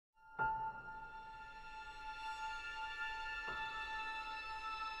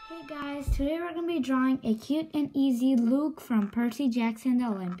Hey guys, today we're going to be drawing a cute and easy Luke from Percy Jackson the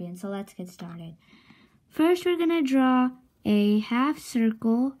Olympian. So let's get started. First we're going to draw a half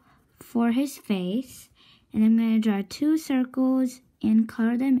circle for his face. And I'm going to draw 2 circles and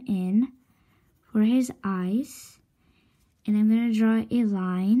color them in for his eyes. And I'm going to draw a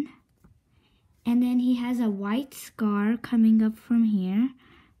line. And then he has a white scar coming up from here.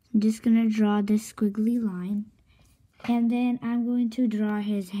 I'm just going to draw this squiggly line. And then I'm going to draw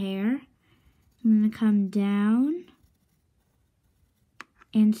his hair. I'm going to come down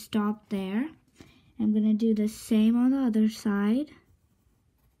and stop there. I'm going to do the same on the other side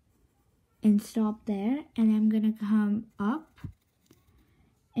and stop there. And I'm going to come up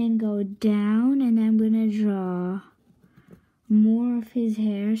and go down, and I'm going to draw more of his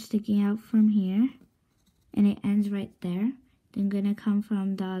hair sticking out from here. And it ends right there. Then I'm going to come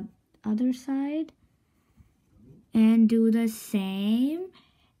from the other side and do the same.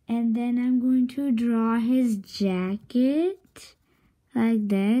 And then I'm going to draw his jacket like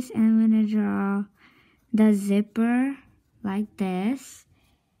this. And I'm going to draw the zipper like this.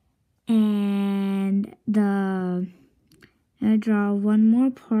 And I'll draw one more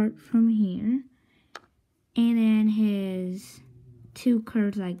part from here. And then his 2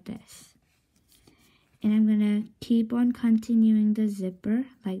 curves like this. And I'm going to keep on continuing the zipper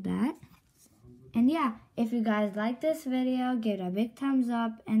like that. And yeah, if you guys like this video, give it a big thumbs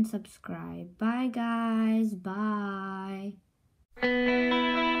up and subscribe. Bye guys. Bye.